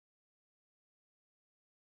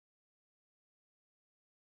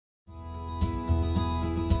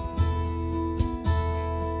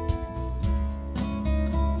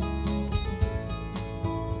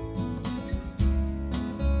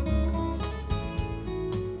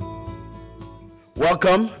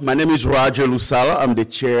Welcome. My name is Roger Lusala. I'm the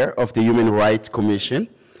chair of the Human Rights Commission.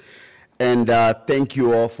 And thank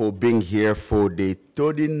you all for being here for the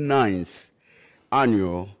 39th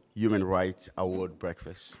annual Human Rights Award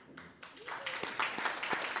breakfast.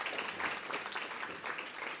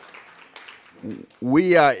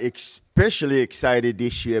 We are especially excited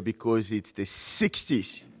this year because it's the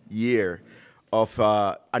 60th year of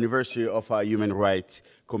anniversary of our Human Rights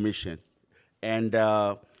Commission. And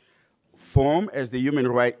formed as the Human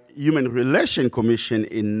Relations Commission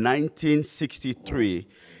in 1963,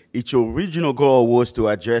 its original goal was to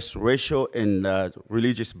address racial and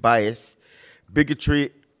religious bias,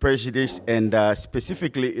 bigotry, prejudice, and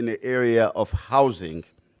specifically in the area of housing.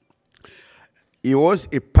 He was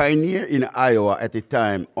a pioneer in Iowa at the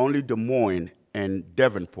time. Only Des Moines and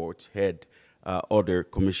Davenport had other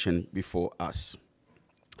commission before us.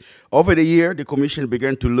 Over the year, the commission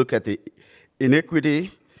began to look at the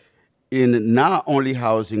inequity in not only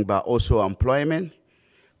housing, but also employment,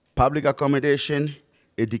 public accommodation,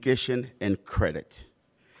 education, and credit.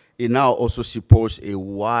 It now also supports a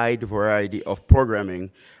wide variety of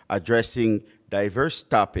programming addressing diverse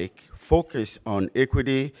topics, focused on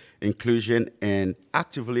equity, inclusion, and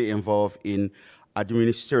actively involved in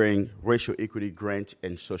administering racial equity grants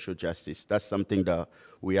and social justice. That's something that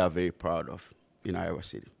we are very proud of in Iowa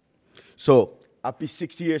City. So, happy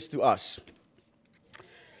 60 years to us.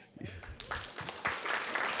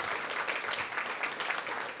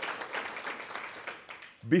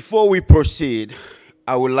 Before we proceed,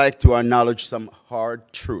 I would like to acknowledge some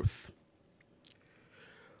hard truth.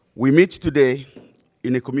 We meet today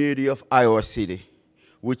in the community of Iowa City,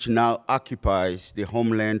 which now occupies the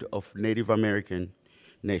homeland of Native American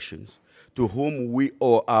nations, to whom we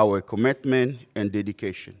owe our commitment and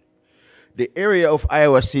dedication. The area of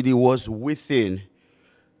Iowa City was within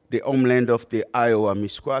the homeland of the Iowa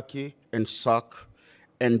Meskwaki and Sauk,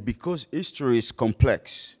 and because history is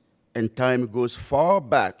complex and time goes far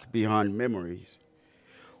back beyond memories,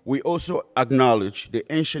 we also acknowledge the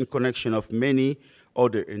ancient connection of many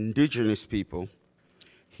other indigenous people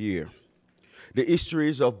here. The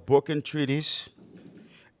histories of broken treaties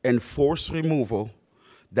and forced removal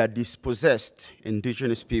that dispossessed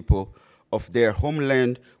indigenous people of their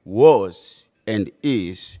homeland was and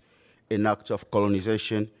is an act of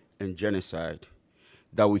colonization and genocide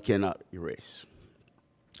that we cannot erase.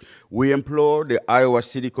 We implore the Iowa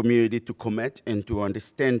City community to commit into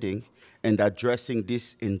understanding and addressing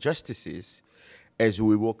these injustices as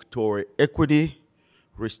we work toward equity,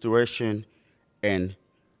 restoration, and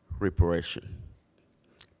reparation.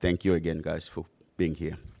 Thank you again, guys, for being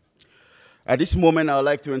here. At this moment, I would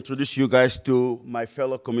like to introduce you guys to my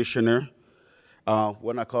fellow commissioner.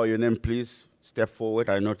 When I call your name, please step forward.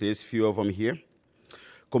 I know there's a few of them here.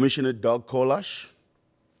 Commissioner Doug Kolash.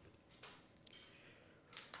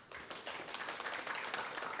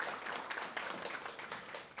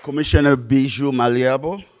 Commissioner Bijou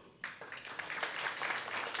Maliabo.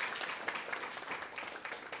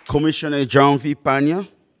 Commissioner John V. Pania.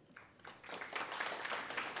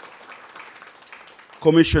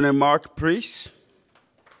 Commissioner Mark Priest.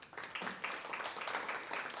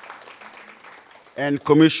 And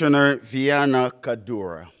Commissioner Viana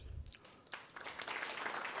Kadura.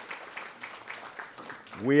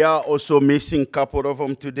 We are also missing a couple of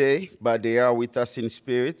them today, but they are with us in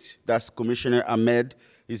spirit. That's Commissioner Ahmed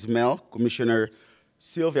Ismail, Commissioner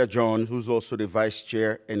Sylvia Jones, who's also the Vice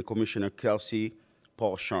Chair, and Commissioner Kelsey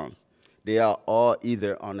Paul-Sean. They are all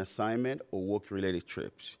either on assignment or work-related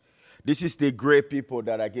trips. This is the great people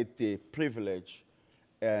that I get the privilege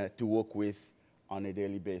to work with on a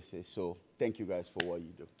daily basis. So thank you guys for what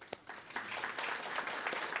you do.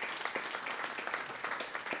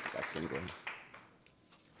 That's going to go ahead.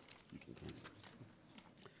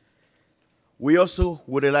 We also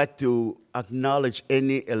would like to acknowledge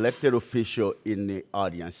any elected official in the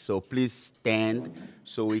audience. So please stand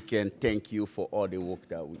so we can thank you for all the work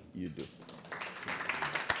that you do.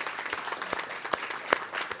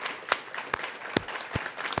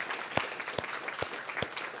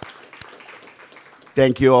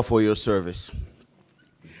 Thank you all for your service.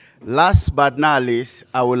 Last but not least,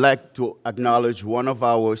 I would like to acknowledge one of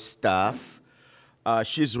our staff.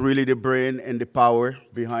 She's really the brain and the power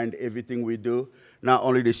behind everything we do. Not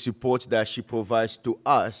only the support that she provides to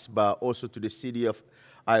us, but also to the city of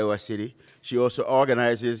Iowa City. She also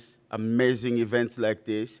organizes amazing events like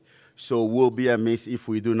this. So we'll be amiss if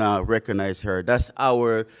we do not recognize her. That's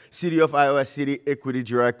our City of Iowa City Equity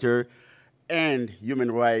Director and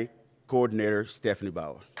Human Rights Coordinator, Stephanie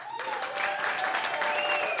Bauer.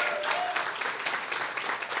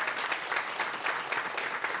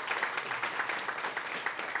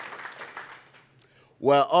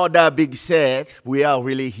 Well, all that being said, we are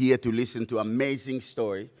really here to listen to amazing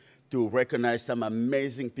story, to recognize some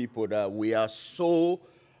amazing people that we are so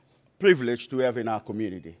privileged to have in our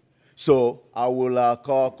community. So I will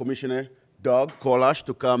call Commissioner Doug Kolash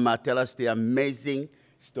to come tell us the amazing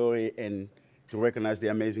story and to recognize the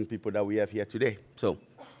amazing people that we have here today. So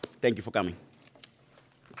thank you for coming.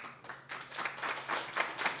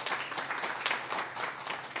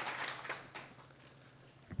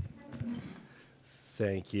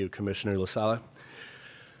 Thank you, Commissioner LaSala.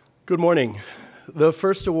 Good morning. The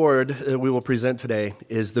first award that we will present today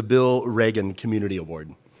is the Bill Reagan Community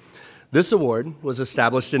Award. This award was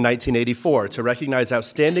established in 1984 to recognize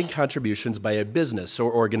outstanding contributions by a business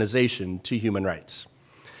or organization to human rights.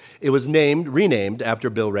 It was renamed after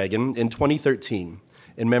Bill Reagan in 2013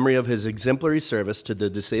 in memory of his exemplary service to the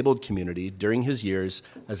disabled community during his years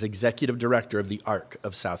as executive director of the ARC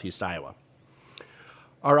of Southeast Iowa.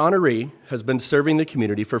 Our honoree has been serving the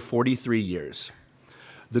community for 43 years.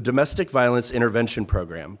 The Domestic Violence Intervention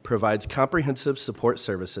Program provides comprehensive support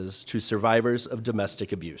services to survivors of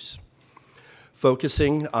domestic abuse.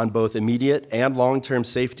 Focusing on both immediate and long-term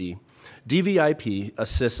safety, DVIP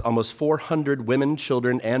assists almost 400 women,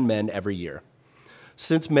 children, and men every year.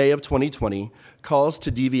 Since May of 2020, calls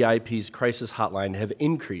to DVIP's crisis hotline have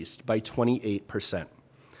increased by 28%.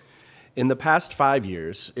 In the past 5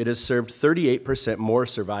 years, it has served 38% more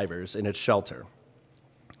survivors in its shelter.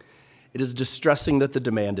 It is distressing that the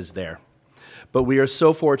demand is there, but we are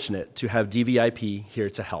so fortunate to have DVIP here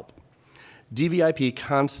to help. DVIP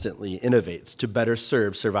constantly innovates to better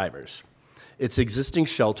serve survivors. Its existing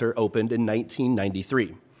shelter opened in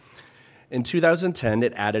 1993. In 2010,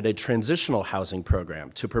 it added a transitional housing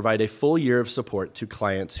program to provide a full year of support to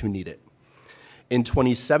clients who need it. In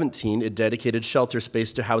 2017, it dedicated shelter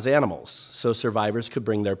space to house animals so survivors could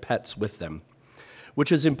bring their pets with them,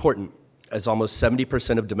 which is important as almost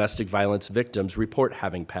 70% of domestic violence victims report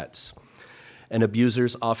having pets, and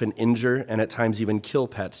abusers often injure and at times even kill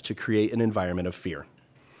pets to create an environment of fear.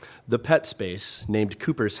 The pet space, named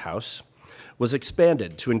Cooper's House, was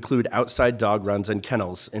expanded to include outside dog runs and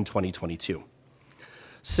kennels in 2022.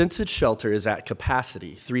 Since its shelter is at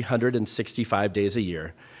capacity 365 days a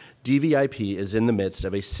year, DVIP is in the midst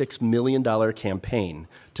of a $6 million campaign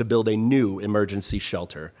to build a new emergency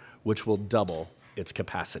shelter, which will double its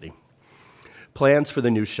capacity. Plans for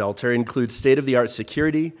the new shelter include state-of-the-art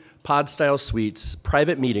security, pod-style suites,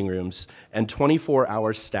 private meeting rooms, and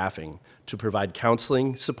 24-hour staffing to provide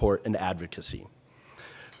counseling, support, and advocacy.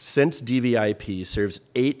 Since DVIP serves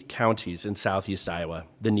 8 counties in Southeast Iowa,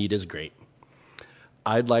 the need is great.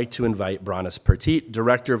 I'd like to invite Bronis Pertit,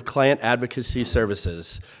 Director of Client Advocacy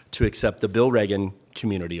Services, to accept the Bill Reagan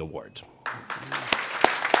Community Award.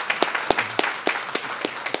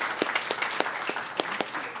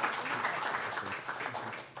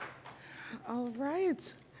 All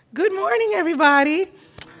right. Good morning, everybody.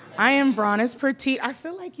 I am Bronis Pertit. I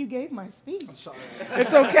feel like you gave my speech. I'm sorry.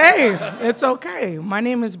 It's okay. It's okay. My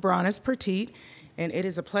name is Bronis Pertit, and it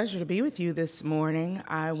is a pleasure to be with you this morning.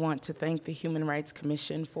 I want to thank the Human Rights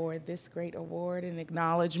Commission for this great award and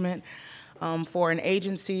acknowledgement for an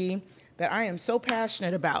agency that I am so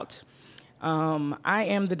passionate about. I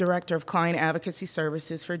am the Director of Client Advocacy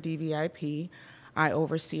Services for DVIP. I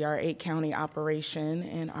oversee our 8-county operation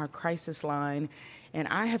and our crisis line, and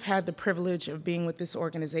I have had the privilege of being with this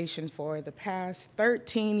organization for the past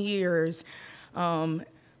 13 years,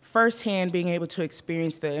 firsthand being able to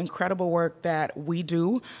experience the incredible work that we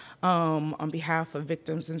do on behalf of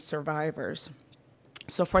victims and survivors.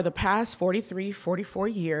 So for the past 44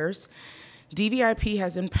 years, DVIP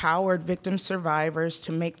has empowered victim survivors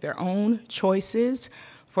to make their own choices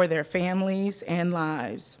for their families and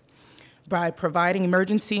lives by providing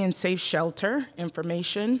emergency and safe shelter,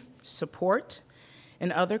 information, support,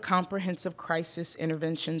 and other comprehensive crisis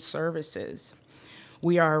intervention services.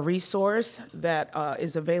 We are a resource that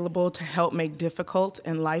is available to help make difficult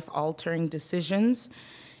and life-altering decisions.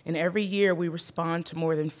 And every year we respond to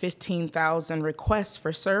more than 15,000 requests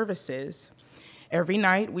for services. Every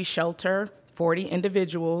night we shelter 40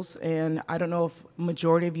 individuals, and I don't know if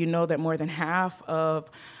majority of you know that more than half of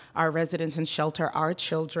our residents in shelter are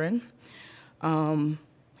children.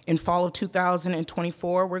 In fall of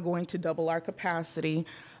 2024, we're going to double our capacity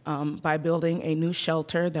by building a new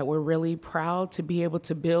shelter that we're really proud to be able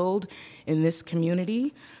to build in this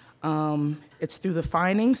community. It's through the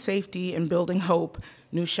Finding Safety and Building Hope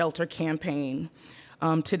New Shelter campaign.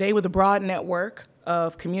 Today, with a broad network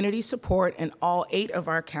of community support in all 8 of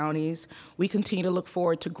our counties, we continue to look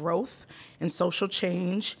forward to growth and social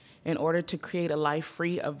change in order to create a life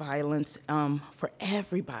free of violence for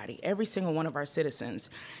everybody, every single one of our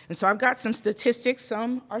citizens. And so I've got some statistics,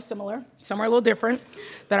 some are similar, some are a little different,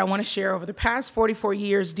 that I want to share. Over the past 44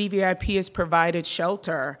 years, DVIP has provided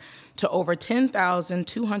shelter to over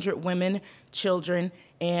 10,200 women, children,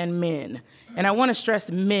 and men. And I want to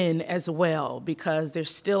stress men as well, because there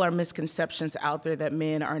still are misconceptions out there that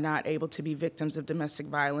men are not able to be victims of domestic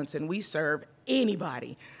violence, and we serve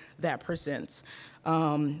anybody that presents.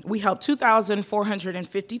 We helped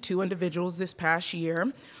 2,452 individuals this past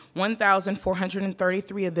year.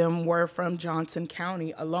 1,433 of them were from Johnson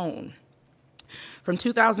County alone. From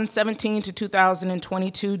 2017 to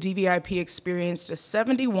 2022, DVIP experienced a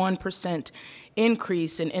 71%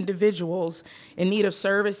 increase in individuals in need of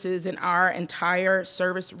services in our entire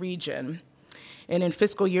service region. And in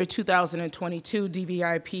fiscal year 2022,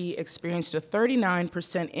 DVIP experienced a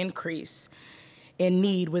 39% increase in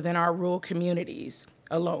need within our rural communities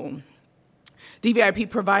alone. DVIP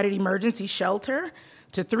provided emergency shelter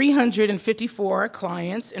to 354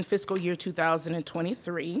 clients in fiscal year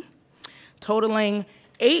 2023, totaling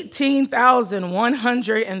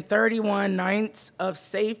 18,131 nights of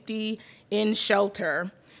safety in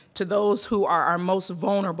shelter to those who are our most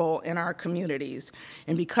vulnerable in our communities.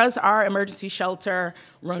 And because our emergency shelter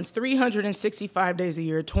runs 365 days a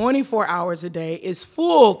year, 24 hours a day, is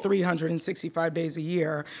full 365 days a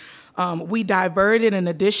year, we diverted an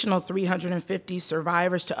additional 350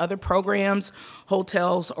 survivors to other programs,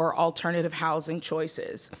 hotels, or alternative housing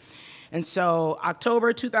choices. And so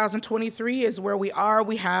October 2023 is where we are.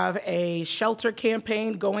 We have a shelter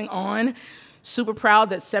campaign going on. Super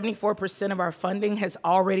proud that 74% of our funding has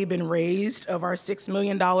already been raised of our $6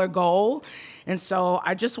 million goal. And so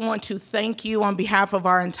I just want to thank you on behalf of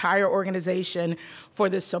our entire organization for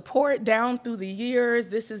the support down through the years.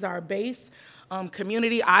 This is our base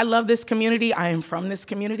community. I love this community. I am from this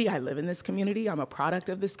community. I live in this community. I'm a product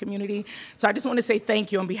of this community. So I just want to say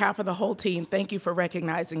thank you on behalf of the whole team. Thank you for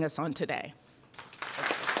recognizing us on today.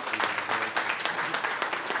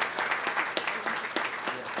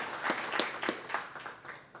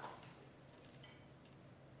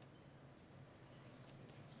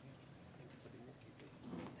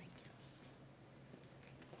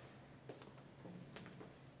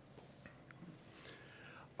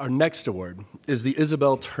 Our next award is the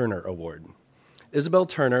Isabel Turner Award. Isabel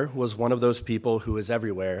Turner was one of those people who is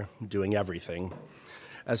everywhere, doing everything.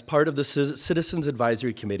 As part of the Citizens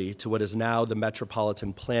Advisory Committee to what is now the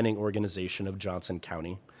Metropolitan Planning Organization of Johnson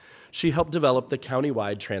County, she helped develop the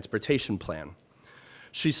countywide transportation plan.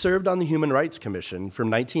 She served on the Human Rights Commission from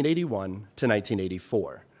 1981 to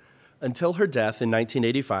 1984. Until her death in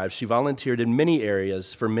 1985, she volunteered in many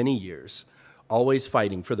areas for many years, always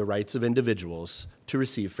fighting for the rights of individuals to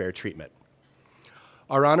receive fair treatment.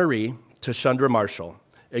 Our honoree, Tashundra Marshall,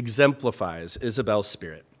 exemplifies Isabel's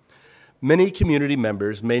spirit. Many community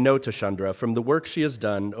members may know Tashundra from the work she has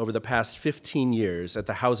done over the past 15 years at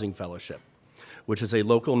the Housing Fellowship, which is a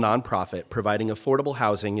local nonprofit providing affordable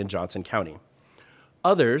housing in Johnson County.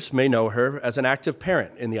 Others may know her as an active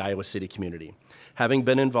parent in the Iowa City community, having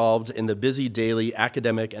been involved in the busy daily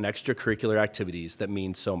academic and extracurricular activities that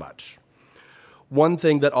mean so much. One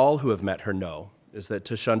thing that all who have met her know is that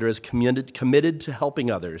Tashundra is committed to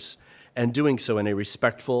helping others and doing so in a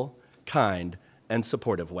respectful, kind, and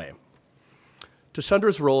supportive way.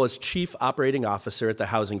 Tashundra's role as Chief Operating Officer at the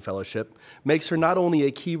Housing Fellowship makes her not only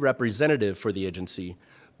a key representative for the agency,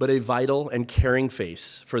 but a vital and caring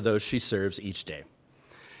face for those she serves each day.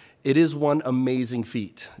 It is one amazing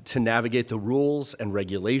feat to navigate the rules and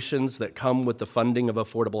regulations that come with the funding of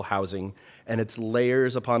affordable housing and its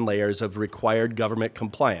layers upon layers of required government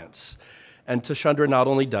compliance. And Tashundra not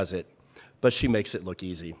only does it, but she makes it look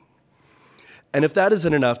easy. And if that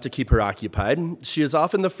isn't enough to keep her occupied, she is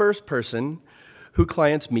often the first person who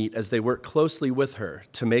clients meet as they work closely with her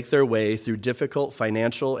to make their way through difficult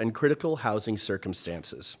financial and critical housing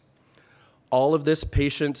circumstances. All of this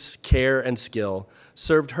patience, care, and skill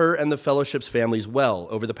served her and the fellowship's families well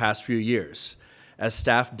over the past few years, as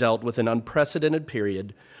staff dealt with an unprecedented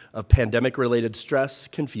period of pandemic-related stress,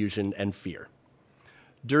 confusion, and fear.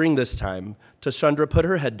 During this time, Tashundra put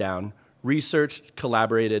her head down, researched,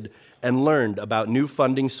 collaborated, and learned about new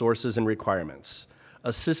funding sources and requirements,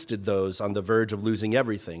 assisted those on the verge of losing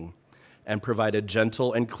everything, and provided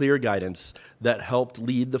gentle and clear guidance that helped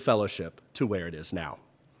lead the fellowship to where it is now.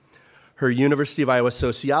 Her University of Iowa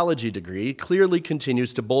sociology degree clearly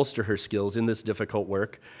continues to bolster her skills in this difficult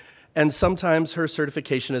work, and sometimes her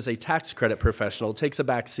certification as a tax credit professional takes a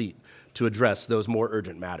back seat to address those more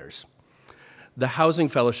urgent matters. The Housing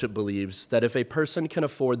Fellowship believes that if a person can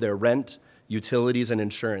afford their rent, utilities, and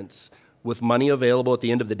insurance, with money available at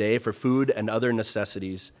the end of the day for food and other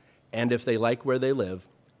necessities, and if they like where they live,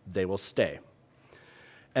 they will stay.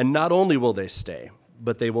 And not only will they stay,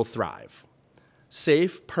 but they will thrive.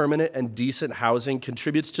 Safe, permanent, and decent housing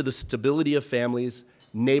contributes to the stability of families,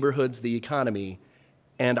 neighborhoods, the economy,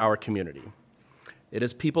 and our community. It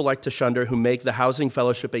is people like Tashunder who make the Housing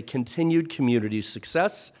Fellowship a continued community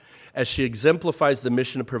success as she exemplifies the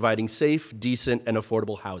mission of providing safe, decent, and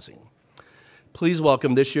affordable housing. Please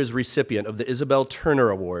welcome this year's recipient of the Isabel Turner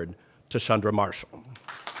Award, Tashunder Marshall.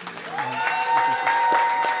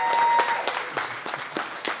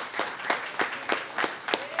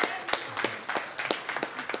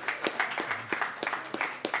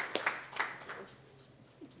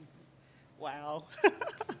 Wow.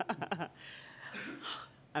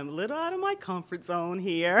 I'm a little out of my comfort zone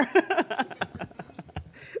here.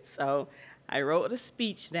 So I wrote a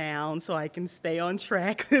speech down so I can stay on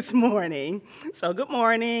track this morning. So good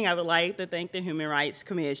morning. I would like to thank the Human Rights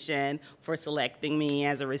Commission for selecting me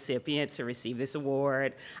as a recipient to receive this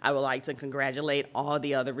award. I would like to congratulate all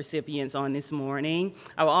the other recipients on this morning.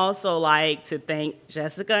 I would also like to thank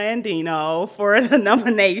Jessica and Dino for the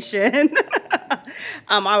nomination.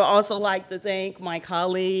 I would also like to thank my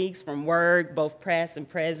colleagues from work, both past and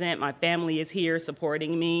present. My family is here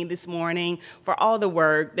supporting me this morning for all the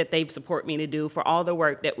work that they've supported me to do, for all the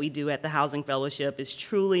work that we do at the Housing Fellowship. It's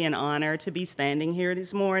truly an honor to be standing here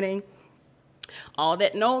this morning. All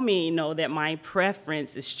that know me know that my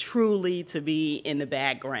preference is truly to be in the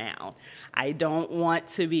background. I don't want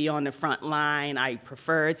to be on the front line. I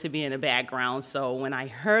prefer to be in the background. So when I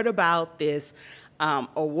heard about this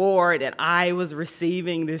award, that I was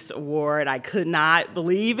receiving this award, I could not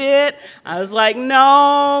believe it. I was like,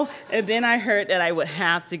 no. And then I heard that I would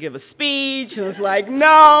have to give a speech. I was like, no,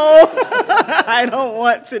 I don't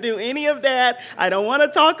want to do any of that. I don't want to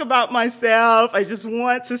talk about myself. I just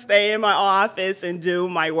want to stay in my office and do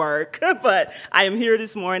my work. But I am here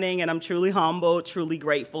this morning, and I'm truly humbled, truly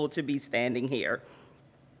grateful to be standing here.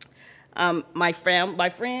 My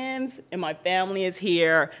friends and my family is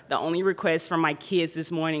here. The only request from my kids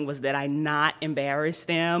this morning was that I not embarrass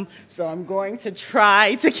them. So I'm going to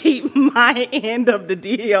try to keep my end of the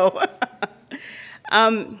deal.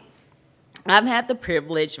 I've had the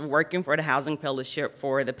privilege of working for the Housing Fellowship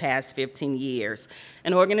for the past 15 years,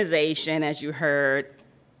 an organization, as you heard,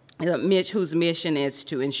 whose mission is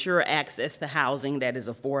to ensure access to housing that is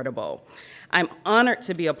affordable. I'm honored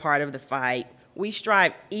to be a part of the fight. We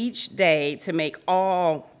strive each day to make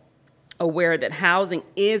all aware that housing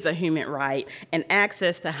is a human right and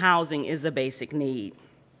access to housing is a basic need.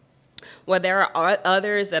 While there are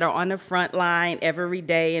others that are on the front line every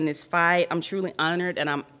day in this fight, I'm truly honored that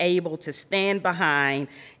I'm able to stand behind,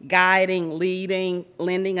 guiding, leading,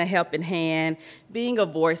 lending a helping hand, being a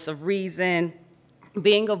voice of reason,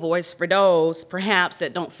 being a voice for those perhaps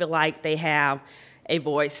that don't feel like they have a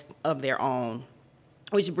voice of their own.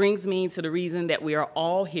 Which brings me to the reason that we are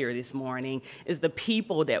all here this morning, is the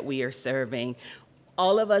people that we are serving.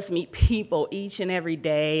 All of us meet people each and every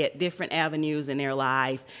day at different avenues in their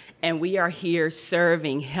life, and we are here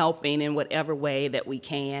serving, helping in whatever way that we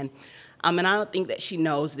can. And I don't think that she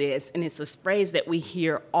knows this, and it's a phrase that we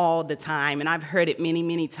hear all the time, and I've heard it many,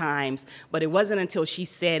 many times, but it wasn't until she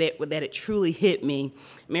said it that it truly hit me.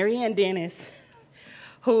 Marianne Dennis,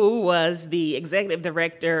 who was the executive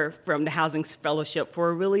director from the Housing Fellowship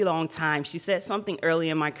for a really long time, she said something early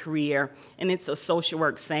in my career, and it's a social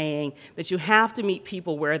work saying that you have to meet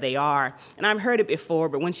people where they are. And I've heard it before,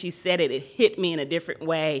 but when she said it, it hit me in a different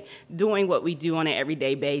way, doing what we do on an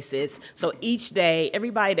everyday basis. So each day,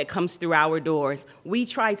 everybody that comes through our doors, we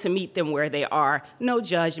try to meet them where they are. No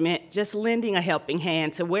judgment, just lending a helping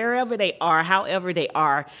hand to wherever they are, however they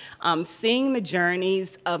are. Seeing the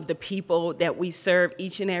journeys of the people that we serve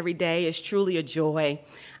each and every day is truly a joy.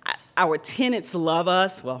 Our tenants love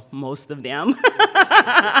us, well, most of them.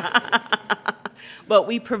 But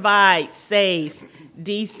we provide safe,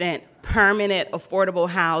 decent, permanent, affordable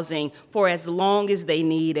housing for as long as they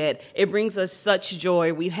need it. It brings us such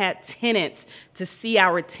joy. We've had tenants to see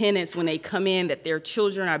our tenants when they come in that their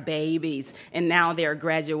children are babies and now they're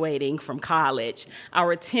graduating from college.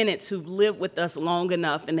 Our tenants who've lived with us long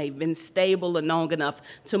enough and they've been stable and long enough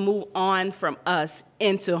to move on from us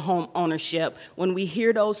into home ownership. When we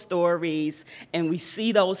hear those stories and we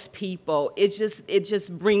see those people, it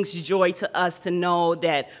just brings joy to us to know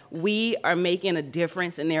that we are making a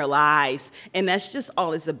difference in their lives. And that's just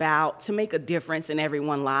all it's about, to make a difference in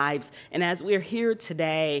everyone's lives. And as we're here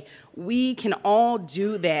today, we can all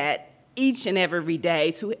do that each and every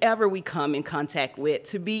day to whoever we come in contact with,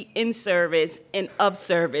 to be in service and of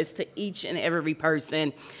service to each and every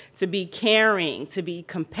person, to be caring, to be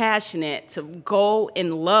compassionate, to go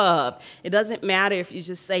in love. It doesn't matter if you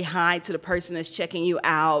just say hi to the person that's checking you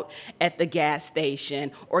out at the gas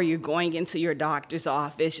station or you're going into your doctor's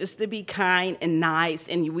office, just to be kind and nice.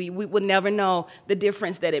 And we will never know the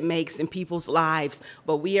difference that it makes in people's lives.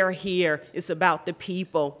 But we are here. It's about the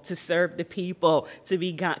people, to serve the people, to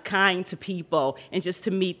be kind to people, and just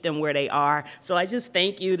to meet them where they are. So I just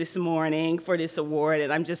thank you this morning for this award,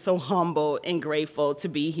 and I'm just so humble and grateful to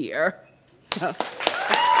be here. So.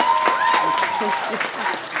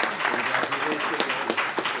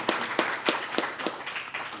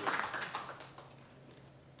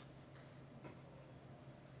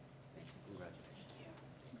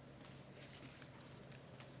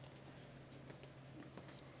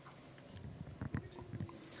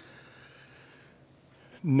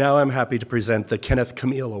 Now I'm happy to present the Kenneth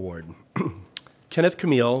Camille Award. Kenneth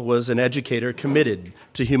Camille was an educator committed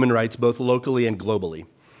to human rights both locally and globally.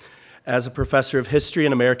 As a professor of history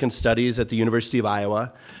and American studies at the University of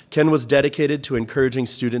Iowa, Ken was dedicated to encouraging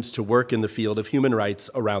students to work in the field of human rights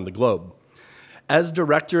around the globe. As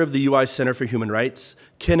director of the UI Center for Human Rights,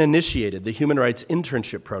 Ken initiated the Human Rights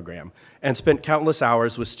Internship Program and spent countless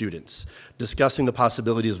hours with students discussing the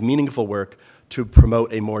possibilities of meaningful work to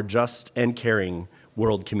promote a more just and caring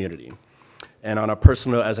world community. And on a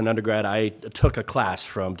personal note, as an undergrad, I took a class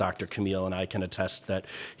from Dr. Camille, and I can attest that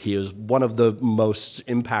he is one of the most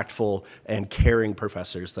impactful and caring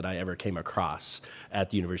professors that I ever came across at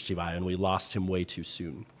the University of Iowa, and we lost him way too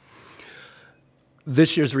soon.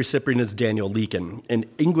 This year's recipient is Daniel Leakin, an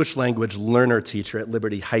English language learner teacher at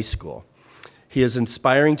Liberty High School. He is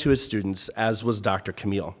inspiring to his students, as was Dr.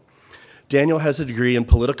 Camille. Daniel has a degree in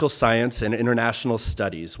political science and international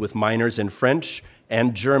studies with minors in French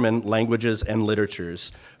and German languages and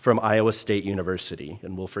literatures from Iowa State University,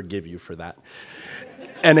 and we'll forgive you for that,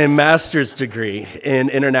 and a master's degree in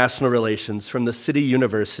international relations from the City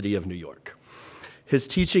University of New York. His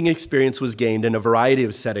teaching experience was gained in a variety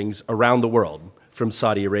of settings around the world, from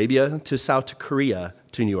Saudi Arabia to South Korea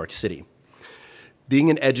to New York City. Being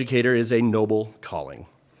an educator is a noble calling.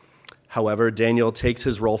 However, Daniel takes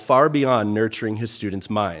his role far beyond nurturing his students'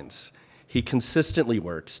 minds. He consistently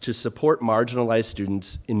works to support marginalized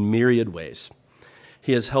students in myriad ways.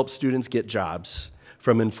 He has helped students get jobs,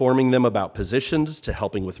 from informing them about positions to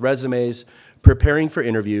helping with resumes, preparing for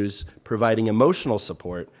interviews, providing emotional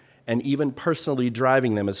support, and even personally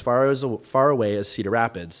driving them as far away as Cedar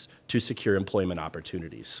Rapids to secure employment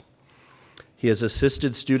opportunities. He has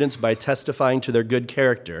assisted students by testifying to their good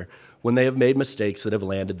character when they have made mistakes that have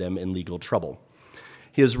landed them in legal trouble.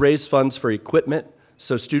 He has raised funds for equipment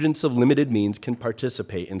so students of limited means can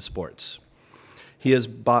participate in sports. He has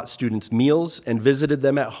bought students meals and visited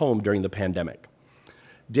them at home during the pandemic.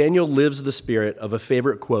 Daniel lives the spirit of a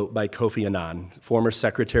favorite quote by Kofi Annan, former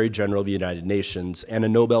Secretary General of the United Nations and a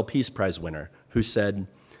Nobel Peace Prize winner, who said,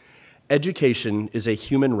 "Education is a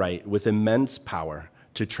human right with immense power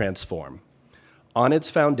to transform. On its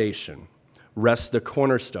foundation rests the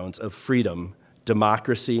cornerstones of freedom,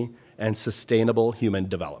 democracy, and sustainable human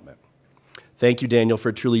development." Thank you, Daniel,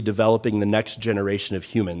 for truly developing the next generation of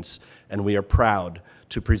humans, and we are proud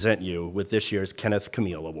to present you with this year's Kenneth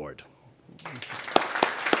Camille Award. Thank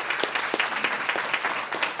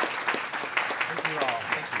you all.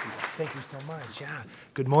 Thank you so much. Yeah.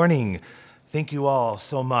 Good morning. Thank you all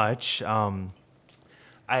so much.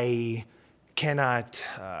 I cannot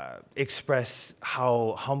express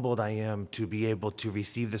how humbled I am to be able to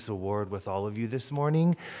receive this award with all of you this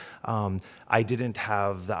morning. I didn't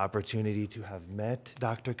have the opportunity to have met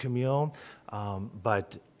Dr. Camille,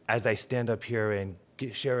 but as I stand up here and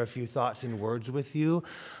share a few thoughts and words with you,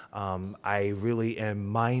 I really am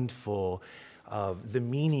mindful of the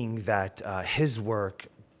meaning that his work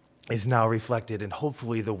is now reflected in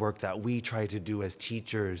hopefully the work that we try to do as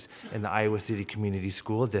teachers in the Iowa City Community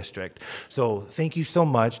School District. So thank you so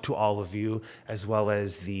much to all of you, as well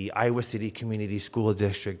as the Iowa City Community School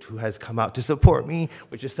District who has come out to support me,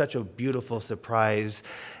 which is such a beautiful surprise.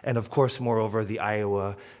 And of course, moreover, the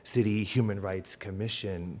Iowa City Human Rights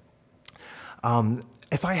Commission.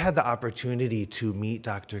 If I had the opportunity to meet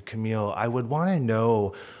Dr. Camille, I would want to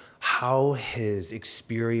know how his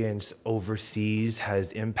experience overseas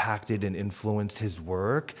has impacted and influenced his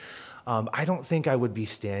work. I don't think I would be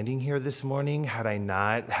standing here this morning had I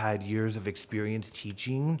not had years of experience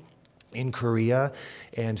teaching in Korea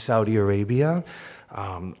and Saudi Arabia.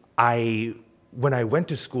 When I went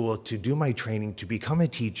to school to do my training to become a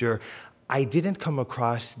teacher, I didn't come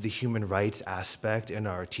across the human rights aspect in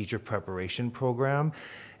our teacher preparation program.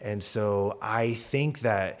 And so I think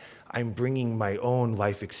that I'm bringing my own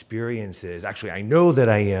life experiences. Actually, I know that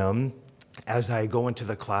I am, as I go into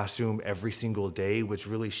the classroom every single day, which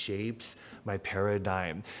really shapes my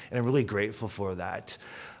paradigm. And I'm really grateful for that.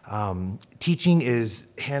 Teaching is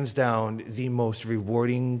hands down the most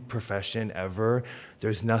rewarding profession ever.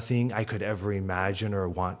 There's nothing I could ever imagine or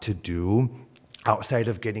want to do outside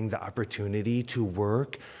of getting the opportunity to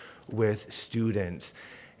work with students.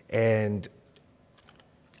 And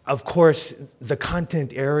of course, the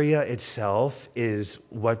content area itself is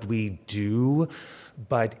what we do,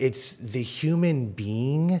 but it's the human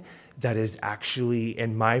being that is actually,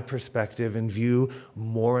 in my perspective and view,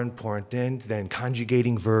 more important than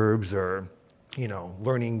conjugating verbs or,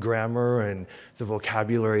 learning grammar and the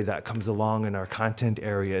vocabulary that comes along in our content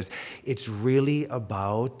areas. It's really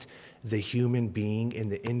about the human being and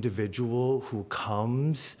the individual who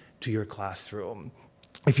comes to your classroom.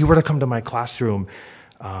 If you were to come to my classroom,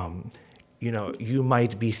 you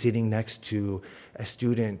might be sitting next to a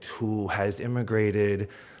student who has immigrated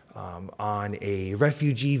on a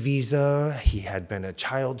refugee visa. He had been a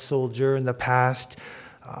child soldier in the past.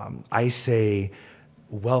 I say,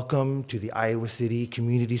 welcome to the Iowa City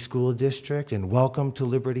Community School District and welcome to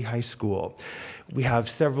Liberty High School. We have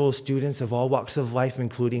several students of all walks of life,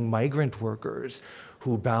 including migrant workers,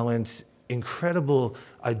 who balance incredible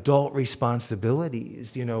adult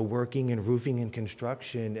responsibilities, working in roofing and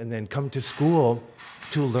construction, and then come to school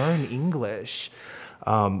to learn English.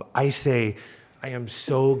 I say, I am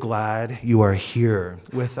so glad you are here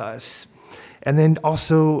with us. And then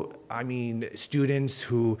also, students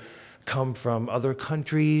who come from other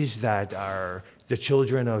countries that are the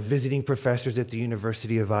children of visiting professors at the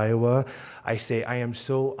University of Iowa. I say, I am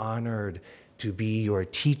so honored to be your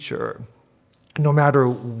teacher. No matter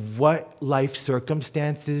what life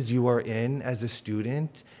circumstances you are in as a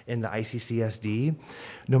student in the ICCSD,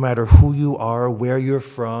 no matter who you are, where you're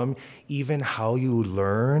from, even how you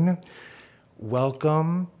learn,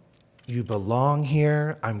 welcome. You belong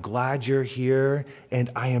here. I'm glad you're here, and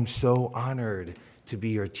I am so honored to be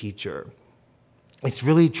your teacher. It's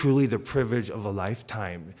really, truly the privilege of a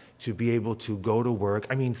lifetime to be able to go to work.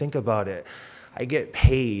 Think about it. I get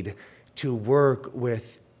paid to work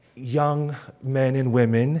with young men and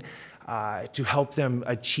women to help them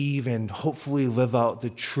achieve and hopefully live out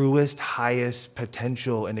the truest, highest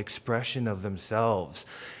potential and expression of themselves.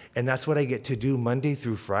 And that's what I get to do Monday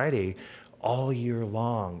through Friday, all year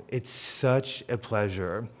long. It's such a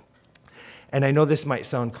pleasure. And I know this might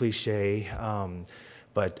sound cliche,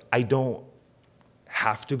 but I don't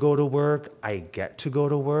have to go to work. I get to go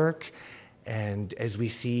to work. And as we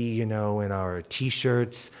see, in our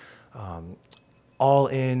T-shirts, all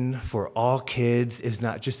in for all kids is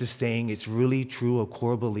not just a saying, it's really true, a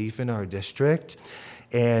core belief in our district,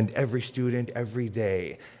 and every student, every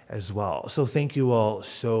day as well. So thank you all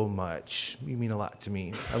so much. You mean a lot to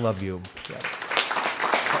me. I love you. Yeah.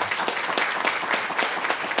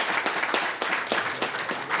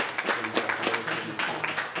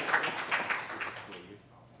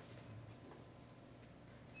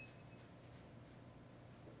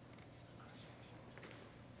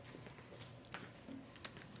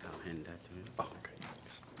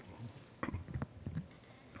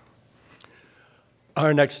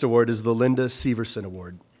 Our next award is the Linda Severson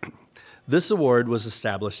Award. This award was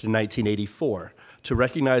established in 1984 to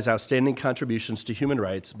recognize outstanding contributions to human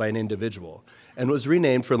rights by an individual and was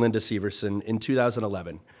renamed for Linda Severson in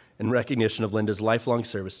 2011 in recognition of Linda's lifelong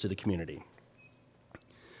service to the community.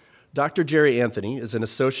 Dr. Jerry Anthony is an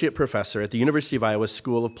associate professor at the University of Iowa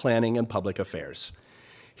School of Planning and Public Affairs.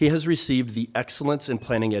 He has received the Excellence in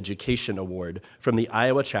Planning Education Award from the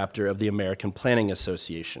Iowa chapter of the American Planning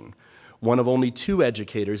Association, one of only 2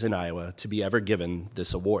 educators in Iowa to be ever given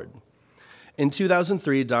this award. In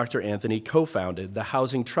 2003, Dr. Anthony co-founded the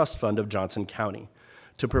Housing Trust Fund of Johnson County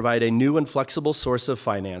to provide a new and flexible source of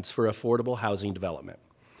finance for affordable housing development.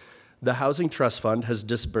 The Housing Trust Fund has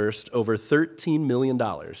disbursed over $13 million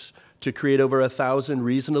to create over 1,000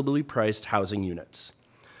 reasonably priced housing units.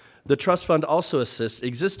 The trust fund also assists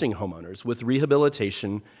existing homeowners with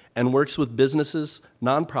rehabilitation and works with businesses,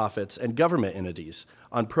 nonprofits, and government entities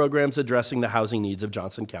on programs addressing the housing needs of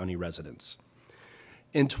Johnson County residents.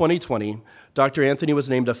 In 2020, Dr. Anthony was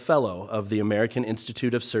named a Fellow of the American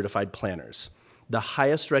Institute of Certified Planners, the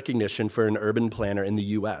highest recognition for an urban planner in the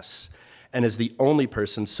U.S., and is the only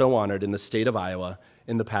person so honored in the state of Iowa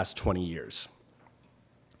in the past 20 years.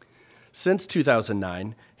 Since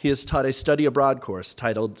 2009, he has taught a study abroad course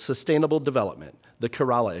titled Sustainable Development, the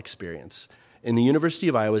Kerala Experience, in the University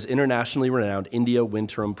of Iowa's internationally renowned India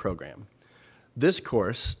Windterm program. This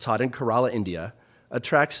course, taught in Kerala, India,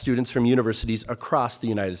 attracts students from universities across the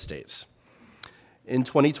United States. In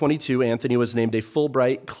 2022, Anthony was named a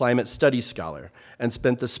Fulbright Climate Studies Scholar and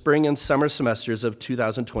spent the spring and summer semesters of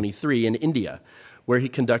 2023 in India, where he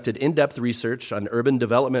conducted in-depth research on urban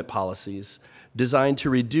development policies designed to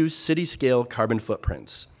reduce city-scale carbon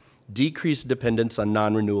footprints, decrease dependence on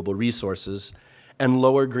non-renewable resources, and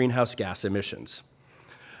lower greenhouse gas emissions.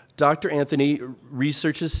 Dr. Anthony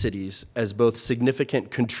researches cities as both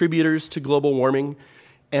significant contributors to global warming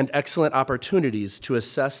and excellent opportunities to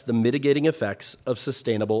assess the mitigating effects of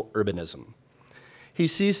sustainable urbanism. He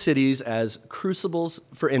sees cities as crucibles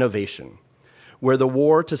for innovation, where the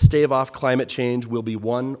war to stave off climate change will be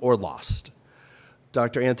won or lost.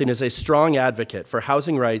 Dr. Anthony is a strong advocate for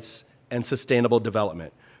housing rights and sustainable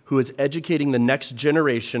development, who is educating the next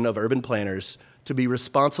generation of urban planners to be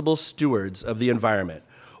responsible stewards of the environment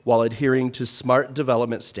while adhering to smart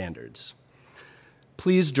development standards.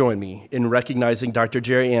 Please join me in recognizing Dr.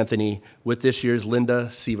 Jerry Anthony with this year's Linda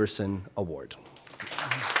Severson Award.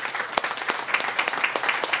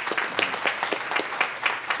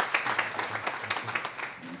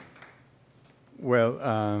 Well,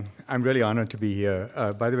 I'm really honored to be here.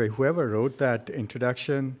 By the way, whoever wrote that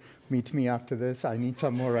introduction, meet me after this. I need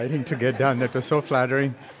some more writing to get done. That was so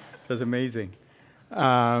flattering. It was amazing.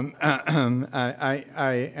 I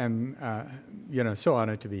am, so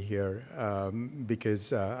honored to be here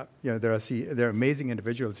because, there are amazing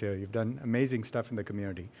individuals here. You've done amazing stuff in the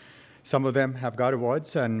community. Some of them have got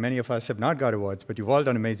awards, and many of us have not got awards, but you've all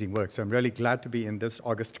done amazing work. So I'm really glad to be in this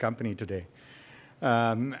august company today.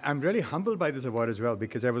 I'm really humbled by this award as well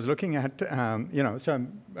because I was looking at, I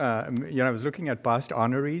was looking at past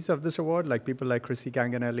honorees of this award, like people like Chrissy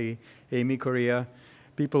Canganelli, Amy Correa,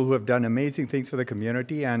 people who have done amazing things for the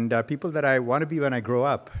community, and people that I want to be when I grow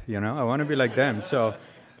up. I want to be like them. So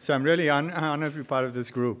I'm really honored to be part of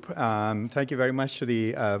this group. Thank you very much to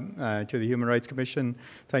the Human Rights Commission.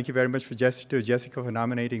 Thank you very much to Jessica for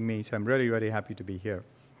nominating me. So I'm really, really happy to be here.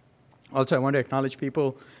 Also, I want to acknowledge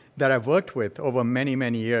people that I've worked with over many,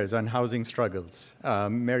 many years on housing struggles.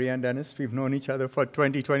 Mary Ann Dennis, we've known each other for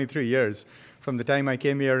 23 years, from the time I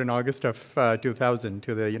came here in August of 2000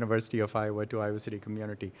 to the University of Iowa, to Iowa City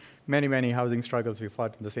community. Many, many housing struggles we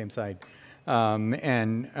fought on the same side.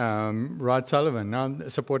 And Rod Sullivan, now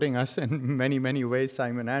supporting us in many, many ways,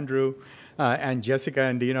 Simon Andrew, and Jessica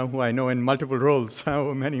and Dina, who I know in multiple roles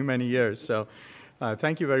over many, many years. So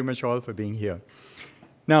thank you very much all for being here.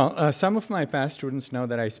 Now, some of my past students know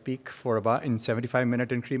that I speak for about in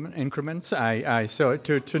 75-minute increments. So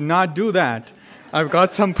to not do that, I've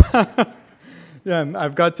got some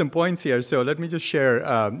I've got some points here. So let me just share,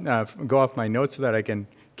 go off my notes so that I can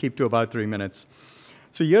keep to about 3 minutes.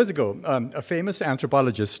 So years ago, a famous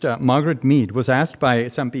anthropologist, Margaret Mead, was asked by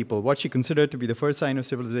some people what she considered to be the first sign of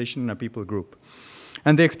civilization in a people group.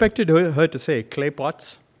 And they expected her to say clay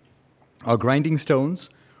pots, or grinding stones,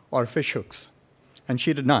 or fish hooks. And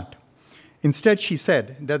she did not. Instead, she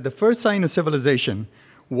said that the first sign of civilization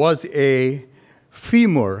was a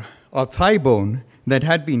femur or thigh bone that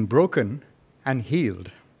had been broken and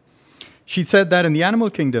healed. She said that in the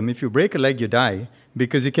animal kingdom, if you break a leg, you die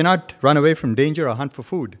because you cannot run away from danger or hunt for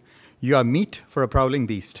food. You are meat for a prowling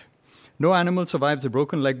beast. No animal survives a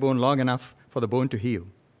broken leg bone long enough for the bone to heal.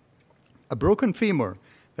 A broken femur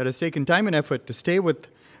that has taken time and effort to stay with,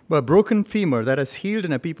 a broken femur that has healed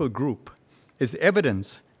in a people group is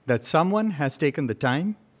evidence that someone has taken the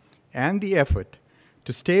time and the effort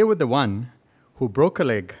to stay with the one who broke a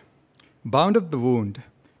leg, bound up the wound,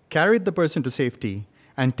 carried the person to safety,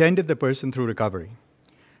 and tended the person through recovery.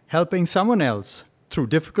 Helping someone else through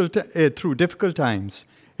difficult times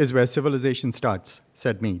is where civilization starts,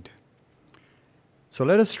 said Mead. So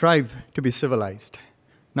let us strive to be civilized,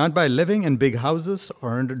 not by living in big houses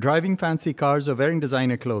or driving fancy cars or wearing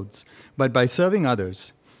designer clothes, but by serving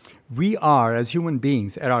others. We are, as human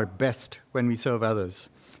beings, at our best when we serve others,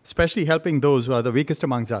 especially helping those who are the weakest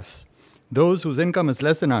amongst us, those whose income is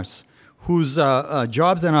less than us, whose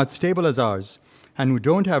jobs are not stable as ours, and who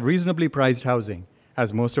don't have reasonably priced housing,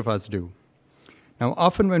 as most of us do. Now,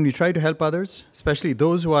 often when we try to help others, especially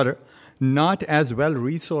those who are not as well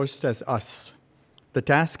resourced as us, the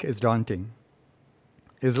task is daunting.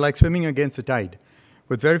 It's like swimming against the tide,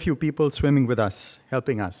 with very few people swimming with us,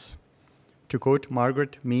 helping us. To quote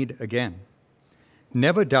Margaret Mead again,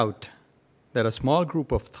 never doubt that a small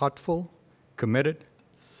group of thoughtful, committed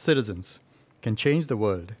citizens can change the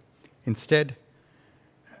world. Instead,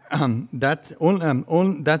 that's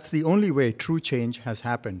the only way true change has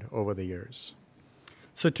happened over the years.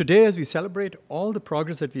 So today, as we celebrate all the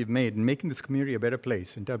progress that we've made in making this community a better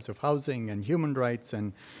place in terms of housing and human rights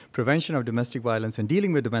and prevention of domestic violence and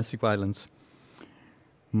dealing with domestic violence,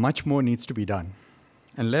 much more needs to be done.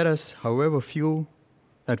 And let us, however few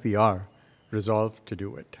that we are, resolve to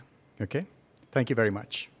do it. Okay? Thank you very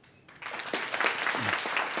much.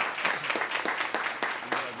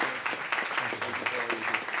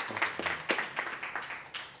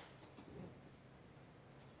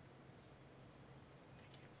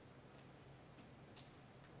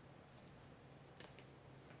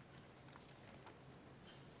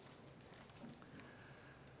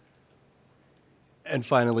 And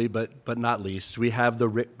finally, but not least, we have the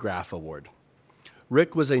Rick Graff Award.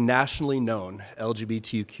 Rick was a nationally known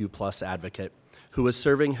LGBTQ+ advocate who was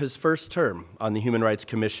serving his first term on the Human Rights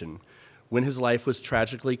Commission when his life was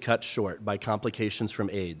tragically cut short by complications from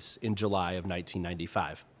AIDS in July of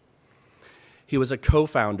 1995. He was a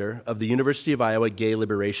co-founder of the University of Iowa Gay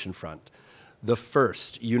Liberation Front, the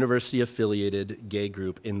first university-affiliated gay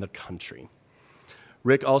group in the country.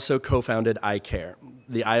 Rick also co-founded iCare,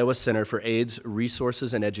 the Iowa Center for AIDS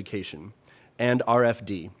Resources and Education, and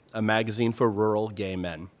RFD, a magazine for rural gay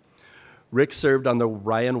men. Rick served on the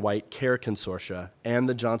Ryan White Care Consortia and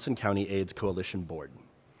the Johnson County AIDS Coalition Board.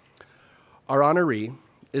 Our honoree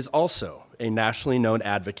is also a nationally known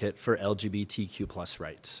advocate for LGBTQ+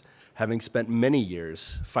 rights, having spent many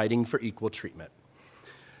years fighting for equal treatment.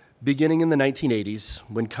 Beginning in the 1980s,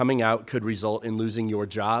 when coming out could result in losing your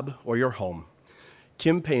job or your home,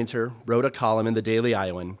 Kim Painter wrote a column in the Daily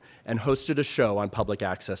Iowan and hosted a show on public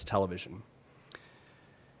access television.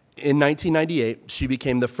 In 1998, she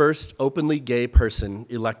became the first openly gay person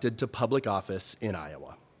elected to public office in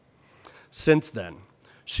Iowa. Since then,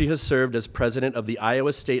 she has served as president of the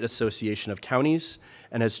Iowa State Association of Counties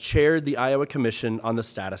and has chaired the Iowa Commission on the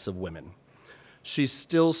Status of Women. She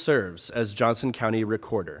still serves as Johnson County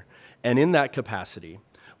Recorder, and in that capacity,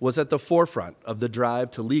 was at the forefront of the drive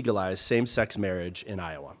to legalize same-sex marriage in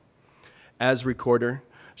Iowa. As recorder,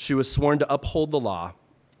 she was sworn to uphold the law,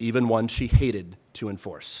 even one she hated to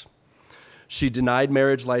enforce. She denied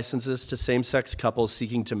marriage licenses to same-sex couples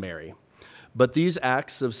seeking to marry, but these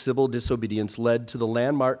acts of civil disobedience led to the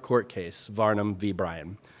landmark court case, Varnum v.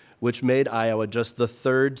 Bryan, which made Iowa just the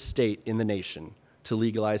third state in the nation to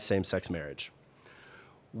legalize same-sex marriage.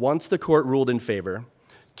 Once the court ruled in favor,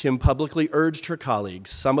 Kim publicly urged her colleagues,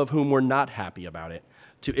 some of whom were not happy about it,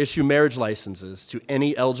 to issue marriage licenses to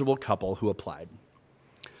any eligible couple who applied.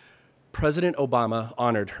 President Obama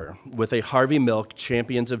honored her with a Harvey Milk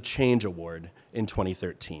Champions of Change Award in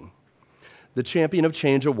 2013. The Champion of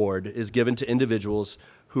Change Award is given to individuals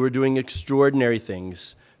who are doing extraordinary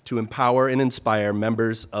things to empower and inspire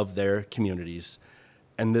members of their communities,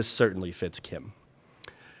 and this certainly fits Kim.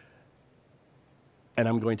 And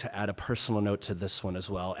I'm going to add a personal note to this one as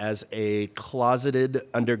well. As a closeted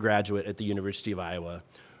undergraduate at the University of Iowa,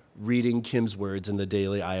 reading Kim's words in the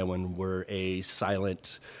Daily Iowan were a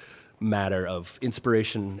silent matter of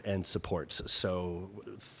inspiration and support. So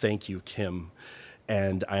thank you, Kim.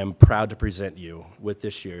 And I am proud to present you with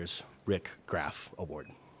this year's Rick Graff Award.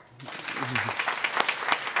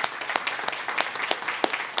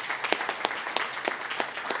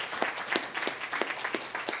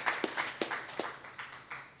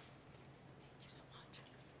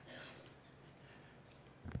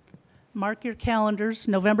 Mark your calendars,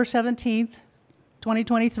 November 17th,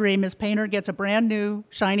 2023, Ms. Painter gets a brand new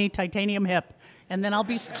shiny titanium hip, and then I'll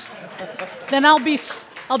be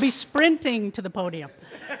sprinting to the podium.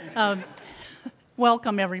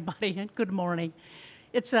 Welcome everybody, and good morning.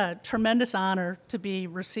 It's a tremendous honor to be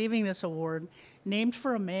receiving this award, named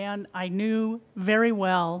for a man I knew very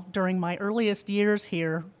well during my earliest years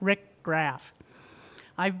here, Rick Graff.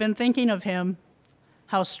 I've been thinking of him,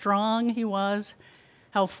 how strong he was,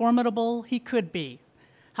 how formidable he could be,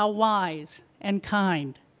 how wise and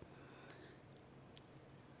kind.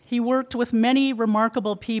 He worked with many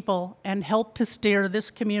remarkable people and helped to steer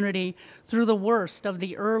this community through the worst of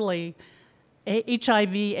the early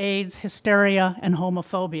HIV, AIDS, hysteria, and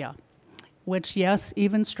homophobia, which, yes,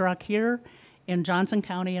 even struck here in Johnson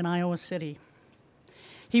County and Iowa City.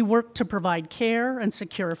 He worked to provide care and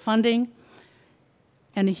secure funding,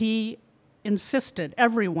 and he insisted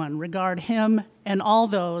everyone regard him and all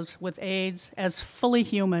those with AIDS as fully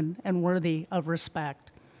human and worthy of respect.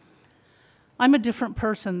 I'm a different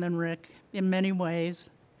person than Rick in many ways.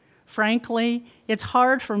 Frankly, it's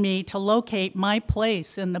hard for me to locate my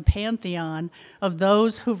place in the pantheon of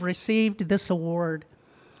those who've received this award.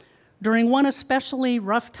 During one especially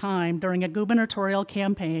rough time during a gubernatorial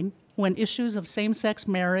campaign, when issues of same-sex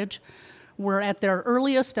marriage were at their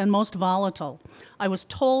earliest and most volatile, I was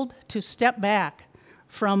told to step back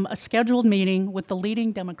from a scheduled meeting with the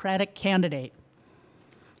leading Democratic candidate.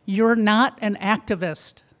 "You're not an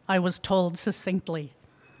activist," I was told succinctly.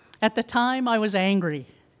 At the time, I was angry.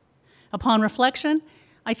 Upon reflection,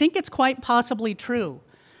 I think it's quite possibly true.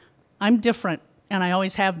 I'm different, and I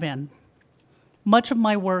always have been. Much of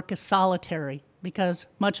my work is solitary because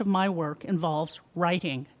much of my work involves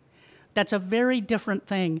writing. That's a very different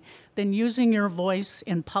thing than using your voice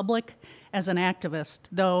in public as an activist,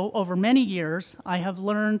 though over many years I have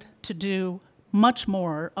learned to do much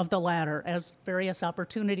more of the latter as various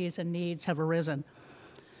opportunities and needs have arisen.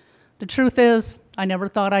 The truth is, I never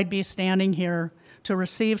thought I'd be standing here to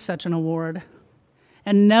receive such an award,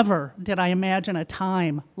 and never did I imagine a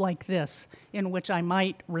time like this in which I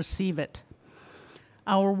might receive it.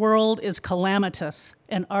 Our world is calamitous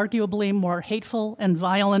and arguably more hateful and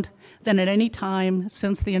violent than at any time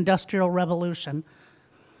since the Industrial Revolution.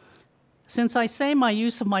 Since I say my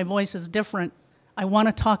use of my voice is different, I want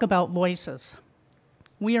to talk about voices.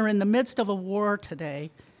 We are in the midst of a war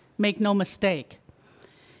today, make no mistake.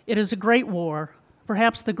 It is a great war,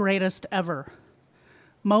 perhaps the greatest ever.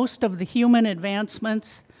 Most of the human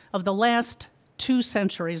advancements of the last 2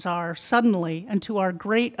 centuries are, suddenly, and to our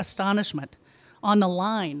great astonishment, on the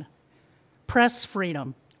line. Press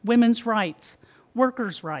freedom, women's rights,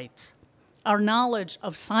 workers' rights, our knowledge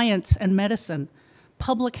of science and medicine,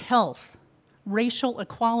 public health, racial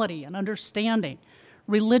equality and understanding,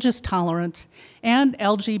 religious tolerance, and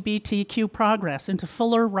LGBTQ progress into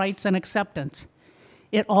fuller rights and acceptance.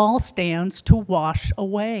 It all stands to wash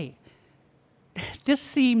away. This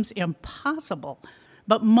seems impossible,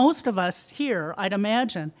 but most of us here, I'd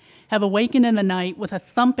imagine, have awakened in the night with a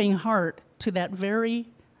thumping heart to that very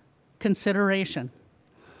consideration.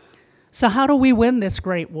 So how do we win this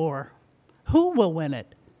great war? Who will win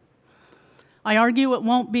it? I argue it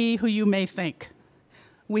won't be who you may think.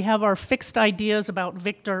 We have our fixed ideas about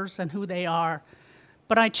victors and who they are,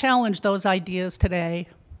 but I challenge those ideas today.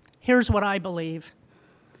 Here's what I believe.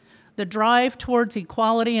 The drive towards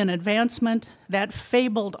equality and advancement, that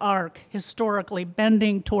fabled arc historically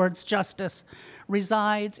bending towards justice,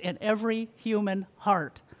 resides in every human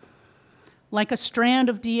heart. Like a strand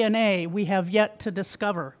of DNA we have yet to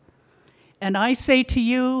discover. And I say to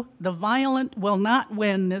you, the violent will not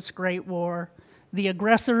win this great war. The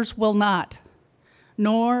aggressors will not.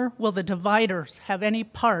 Nor will the dividers have any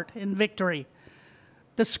part in victory.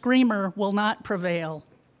 The screamer will not prevail,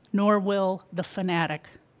 nor will the fanatic.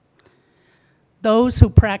 Those who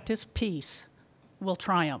practice peace will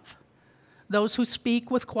triumph. Those who speak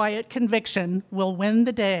with quiet conviction will win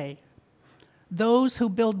the day. Those who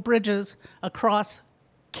build bridges across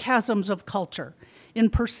chasms of culture in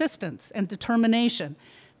persistence and determination,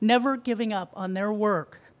 never giving up on their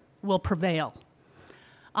work, will prevail.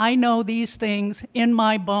 I know these things in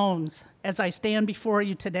my bones as I stand before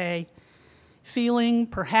you today, feeling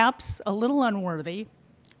perhaps a little unworthy,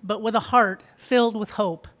 but with a heart filled with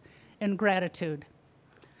hope and gratitude.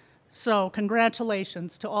 So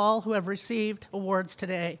congratulations to all who have received awards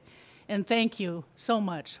today, and thank you so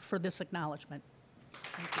much for this acknowledgement.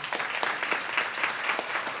 Thank you.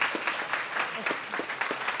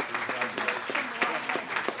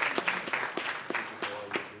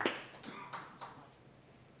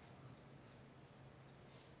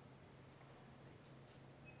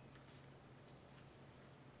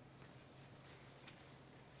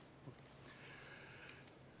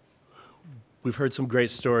 We've heard some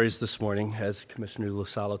great stories this morning, as Commissioner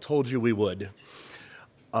Lasala told you we would.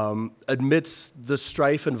 Amidst the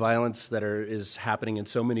strife and violence that is happening in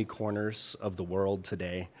so many corners of the world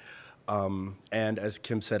today, and as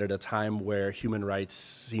Kim said, at a time where human rights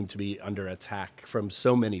seem to be under attack from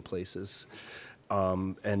so many places,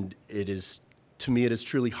 and to me, it is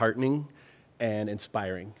truly heartening and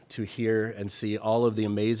inspiring to hear and see all of the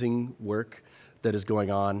amazing work that is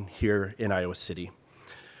going on here in Iowa City.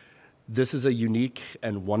 This is a unique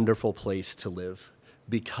and wonderful place to live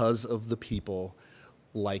because of the people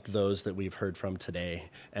like those that we've heard from today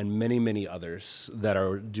and many, many others that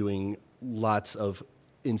are doing lots of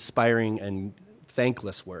inspiring and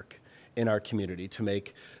thankless work in our community to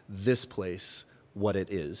make this place what it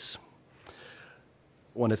is. I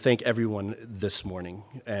want to thank everyone this morning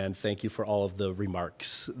and thank you for all of the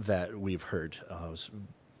remarks that we've heard. It was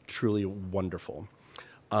truly wonderful.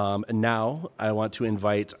 And now I want to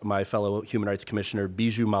invite my fellow Human Rights Commissioner,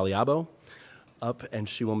 Bijou Maliabo, up, and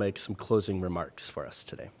she will make some closing remarks for us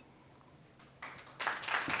today.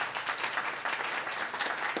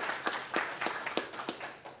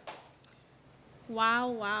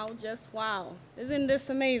 Wow, wow, just wow. Isn't this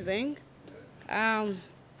amazing?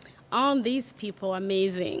 All these people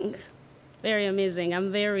amazing, very amazing.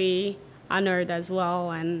 I'm very honored as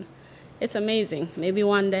well, and it's amazing. Maybe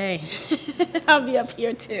one day I'll be up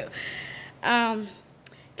here too.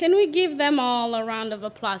 Can we give them all a round of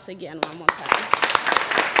applause again one more time?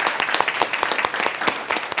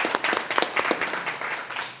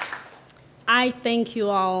 I thank you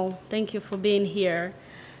all. Thank you for being here.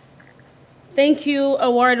 Thank you,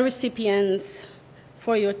 award recipients,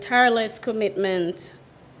 for your tireless commitment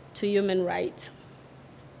to human rights.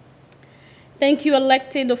 Thank you,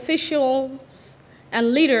 elected officials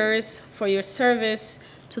and leaders, for your service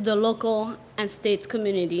to the local and state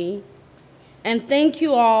community. And thank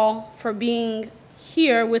you all for being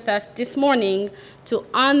here with us this morning to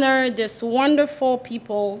honor these wonderful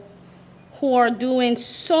people who are doing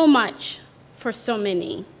so much for so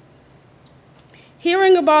many.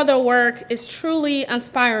 Hearing about their work is truly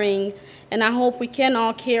inspiring, and I hope we can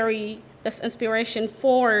all carry this inspiration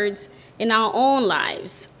forward in our own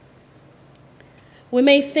lives. We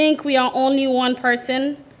may think we are only one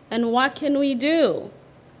person, and what can we do?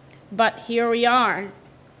 But here we are,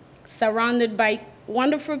 surrounded by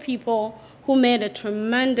wonderful people who made a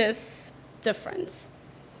tremendous difference.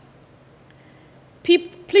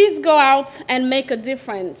 Please go out and make a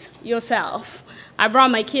difference yourself. I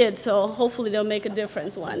brought my kids, so hopefully they'll make a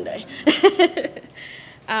difference one day.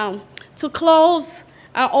 To close,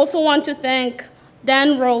 I also want to thank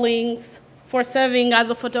Dan Rawlings for serving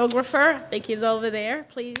as a photographer. I think he's over there,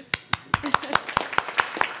 please.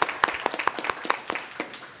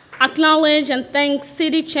 Acknowledge and thank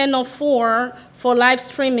City Channel 4 for live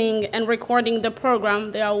streaming and recording the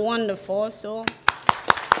program. They are wonderful.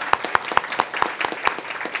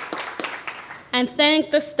 And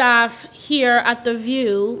thank the staff here at the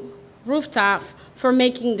View Rooftop for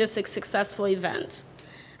making this a successful event.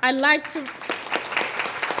 I would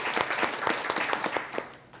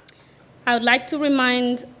like to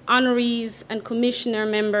remind honorees and commissioner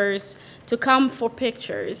members to come for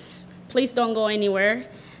pictures. Please don't go anywhere.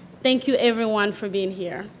 Thank you, everyone, for being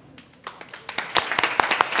here.